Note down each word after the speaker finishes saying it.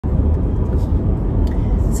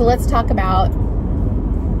So let's talk about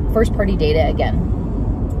first party data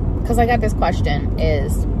again. Because I got this question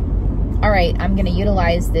is, all right, I'm going to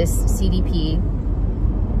utilize this CDP,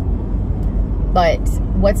 but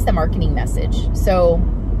what's the marketing message? So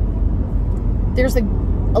there's a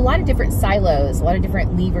lot of different silos, a lot of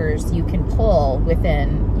different levers you can pull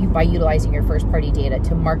within you by utilizing your first party data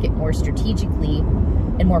to market more strategically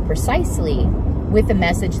and more precisely with a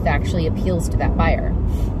message that actually appeals to that buyer.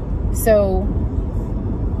 So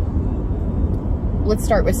let's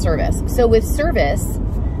start with service. So with service,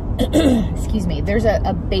 excuse me, there's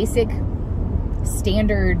a basic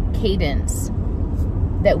standard cadence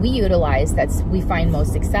that we utilize we find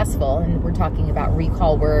most successful. And we're talking about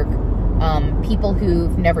recall work, people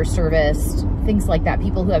who've never serviced, things like that,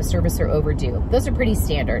 people who have service or overdue. Those are pretty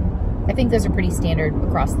standard. I think those are pretty standard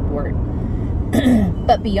across the board.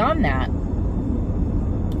 But beyond that,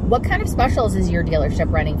 what kind of specials is your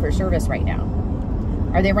dealership running for service right now?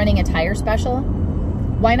 Are they running a tire special?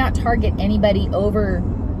 Why not target anybody over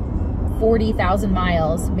 40,000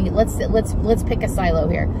 miles? I mean, let's pick a silo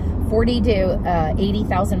here. 40 to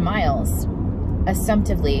 80,000 miles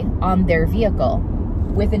assumptively on their vehicle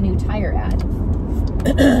with a new tire ad.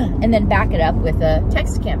 And then back it up with a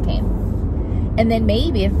text campaign. And then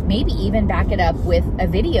maybe even back it up with a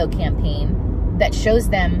video campaign that shows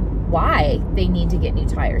them why they need to get new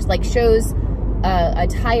tires. Like shows a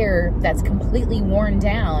tire that's completely worn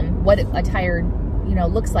down, what a tire, you know,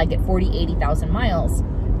 looks like at 40, 80,000 miles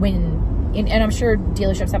and I'm sure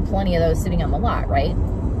dealerships have plenty of those sitting on the lot, right?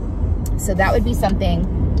 So that would be something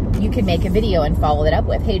you could make a video and follow it up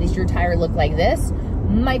with. Hey, does your tire look like this?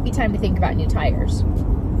 Might be time to think about new tires.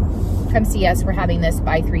 Come see us. We're having this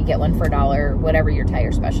buy 3, get 1 for $1, whatever your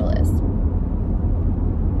tire special is.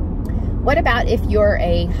 What about if you're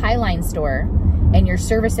a Highline store and your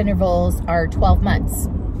service intervals are 12 months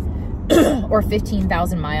or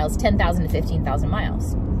 15,000 miles, 10,000 to 15,000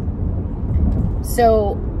 miles?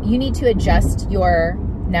 So you need to adjust your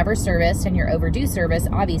never serviced and your overdue service.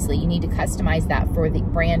 Obviously, you need to customize that for the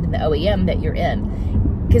brand and the OEM that you're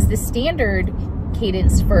in. Because the standard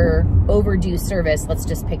cadence for overdue service, let's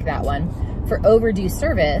just pick that one. For overdue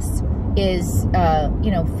service is,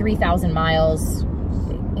 3,000 miles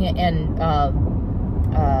and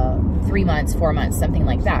 3 months, 4 months, something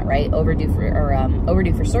like that, right? Overdue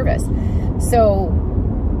for service. So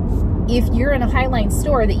if you're in a Highline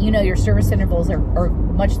store that you know your service intervals are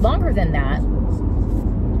much longer than that,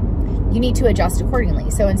 you need to adjust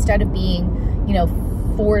accordingly. So instead of being,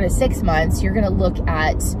 4 to 6 months, you're going to look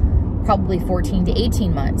at probably 14 to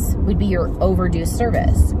 18 months would be your overdue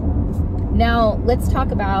service. Now, let's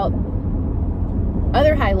talk about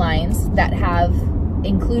other Highlines that have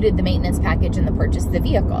included the maintenance package in the purchase of the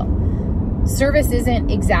vehicle. Service isn't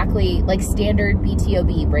exactly like standard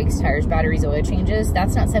BTOB, brakes, tires, batteries, oil changes.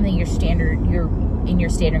 That's not something you're in your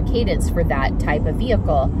standard cadence for that type of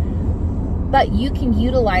vehicle. But you can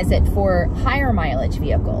utilize it for higher mileage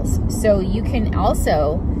vehicles. So you can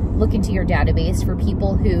also look into your database for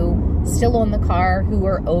people who still own the car, who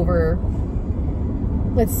are over,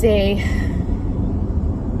 let's say,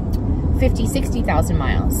 50, 60,000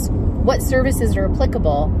 miles. What services are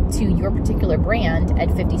applicable to your particular brand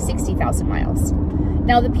at 50, 60,000 miles?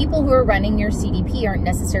 Now, the people who are running your CDP aren't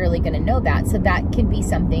necessarily going to know that, so that can be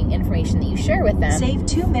information that you share with them. Save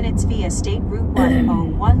 2 minutes via State Route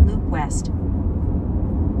 101 Loop West.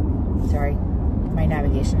 Sorry, my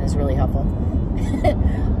navigation is really helpful.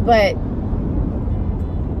 But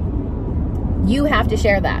you have to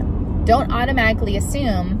share that. Don't automatically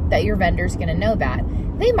assume that your vendor's going to know that.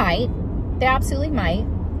 They might. They absolutely might.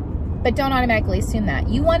 But don't automatically assume that.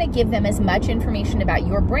 You want to give them as much information about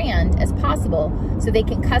your brand as possible so they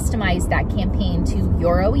can customize that campaign to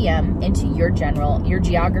your OEM and to your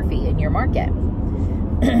geography and your market.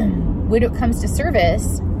 When it comes to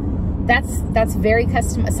service, that's very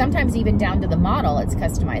custom. Sometimes even down to the model, it's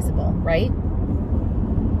customizable, right?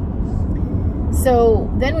 So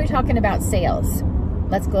then we're talking about sales.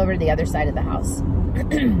 Let's go over to the other side of the house.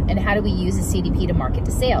 And how do we use a CDP to market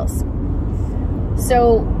to sales?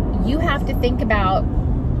 So you have to think about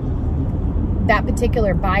that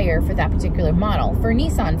particular buyer for that particular model. For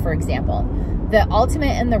Nissan, for example, the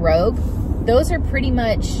Ultimate and the Rogue, those are pretty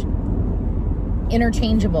much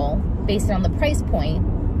interchangeable based on the price point.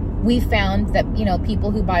 We found that,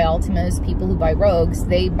 people who buy Altimas, people who buy Rogues,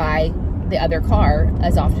 they buy the other car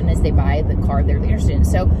as often as they buy the car they're interested in.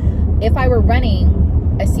 So if I were running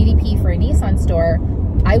a CDP for a Nissan store,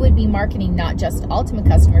 I would be marketing not just Ultima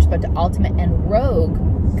customers, but to Ultimate and Rogue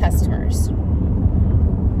customers.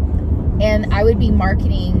 And I would be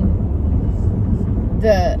marketing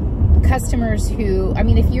customers who, I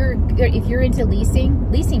mean, if you're into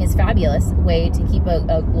leasing is a fabulous way to keep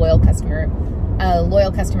a loyal customer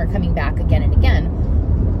coming back again and again.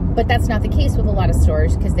 But that's not the case with a lot of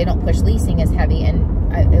stores because they don't push leasing as heavy.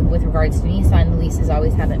 And with regards to Nissan, the leases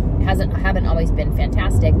haven't always been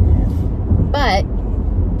fantastic. But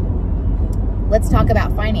let's talk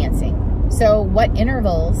about financing. So what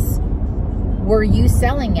intervals were you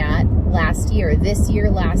selling at last year, this year,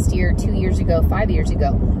 last year, 2 years ago, 5 years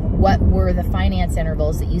ago? What were the finance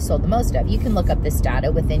intervals that you sold the most of? You can look up this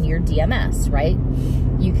data within your DMS, right?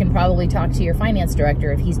 You can probably talk to your finance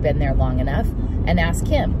director if he's been there long enough and ask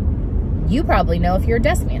him. You probably know if you're a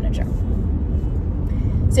desk manager.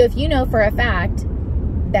 So if you know for a fact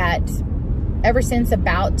that ever since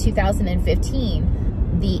about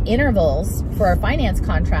 2015, the intervals for our finance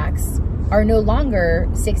contracts are no longer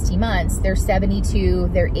 60 months, they're 72,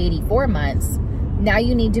 they're 84 months. Now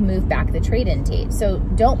you need to move back the trade-in date. So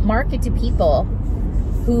don't market to people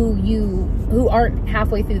who aren't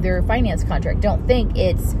halfway through their finance contract. Don't think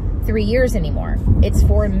it's 3 years anymore. It's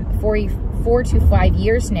 4 to 5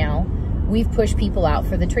 years now. We've pushed people out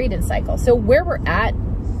for the trade-in cycle. So where we're at,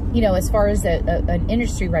 you know, as far as an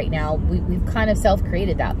industry right now, we've kind of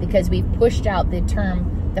self-created that because we've pushed out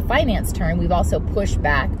the finance term. We've also pushed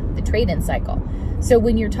back the trade-in cycle. So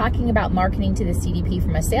when you're talking about marketing to the CDP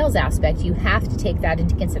from a sales aspect, you have to take that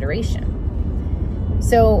into consideration.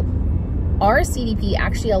 So our CDP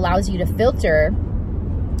actually allows you to filter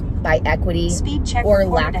by equity Speed check or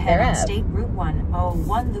lack ahead thereof. on State Route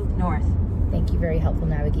 101 Loop North. Thank you, very helpful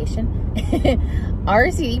navigation. Our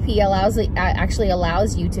CDP actually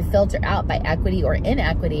allows you to filter out by equity or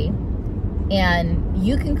inequity, and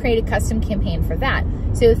you can create a custom campaign for that.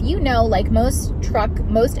 So if you know, like most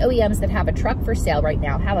OEMs that have a truck for sale right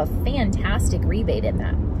now have a fantastic rebate in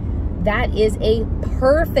that. That is a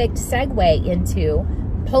perfect segue into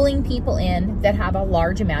pulling people in that have a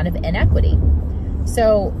large amount of inequity.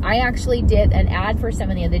 So I actually did an ad for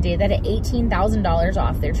someone the other day that had $18,000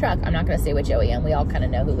 off their truck. I'm not going to say which OEM. We all kind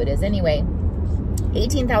of know who it is anyway.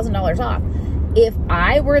 $18,000 off. If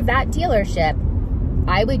I were that dealership,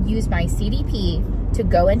 I would use my CDP to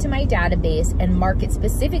go into my database and market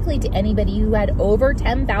specifically to anybody who had over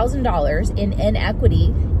 $10,000 in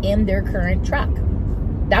inequity in their current truck.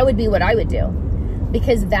 That would be what I would do,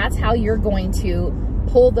 because that's how you're going to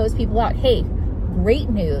pull those people out. Hey, great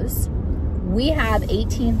news. We have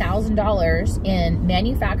 $18,000 in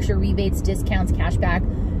manufacturer rebates, discounts, cashback.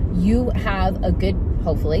 You have a good,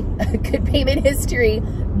 hopefully, a good payment history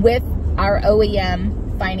with our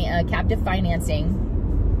OEM captive financing.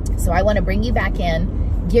 So I want to bring you back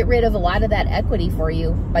in, get rid of a lot of that equity for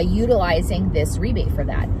you by utilizing this rebate for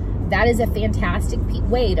that. That is a fantastic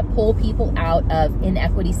way to pull people out of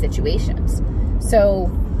inequity situations.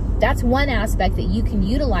 So that's one aspect that you can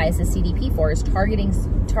utilize the CDP for, is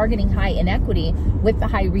targeting high inequity with the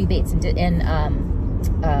high rebates and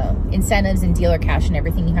incentives and dealer cash and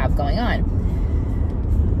everything you have going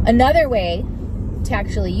on. Another way to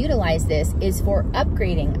actually utilize this is for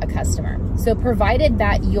upgrading a customer. So provided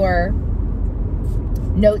that your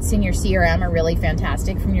notes in your CRM are really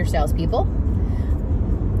fantastic from your salespeople,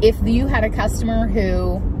 if you had a customer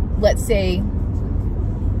who, let's say,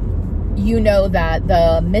 you know that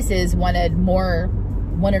the missus wanted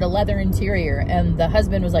a leather interior and the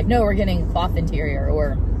husband was like, no, we're getting a cloth interior,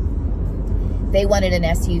 or they wanted an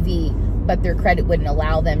SUV, but their credit wouldn't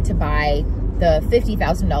allow them to buy the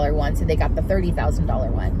 $50,000 one, so they got the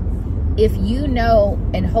 $30,000 one. If you know,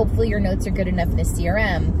 and hopefully your notes are good enough in the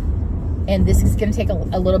CRM, and this is going to take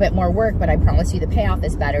a little bit more work, but I promise you the payoff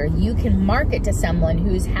is better, you can market to someone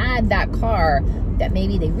who's had that car that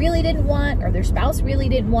maybe they really didn't want, or their spouse really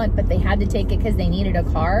didn't want, but they had to take it because they needed a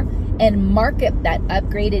car, and market that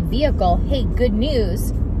upgraded vehicle. Hey, good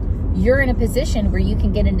news, you're in a position where you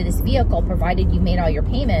can get into this vehicle provided you made all your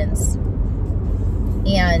payments.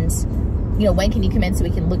 And you know, when can you come in so we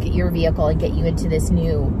can look at your vehicle and get you into this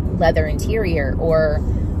new leather interior, or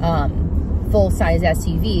full-size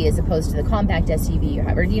SUV as opposed to the compact SUV you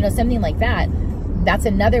have, or, you know, something like that. That's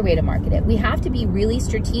another way to market it. We have to be really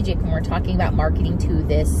strategic when we're talking about marketing to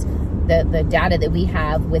this, the data that we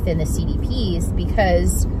have within the CDPs,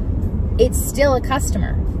 because it's still a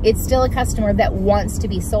customer. It's still a customer that wants to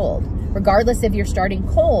be sold. Regardless if you're starting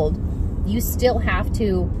cold, you still have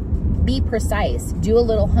to be precise, do a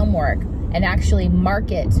little homework, and actually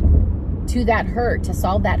market to that hurt, to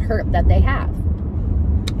solve that hurt that they have.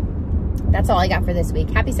 That's all I got for this week.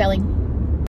 Happy selling.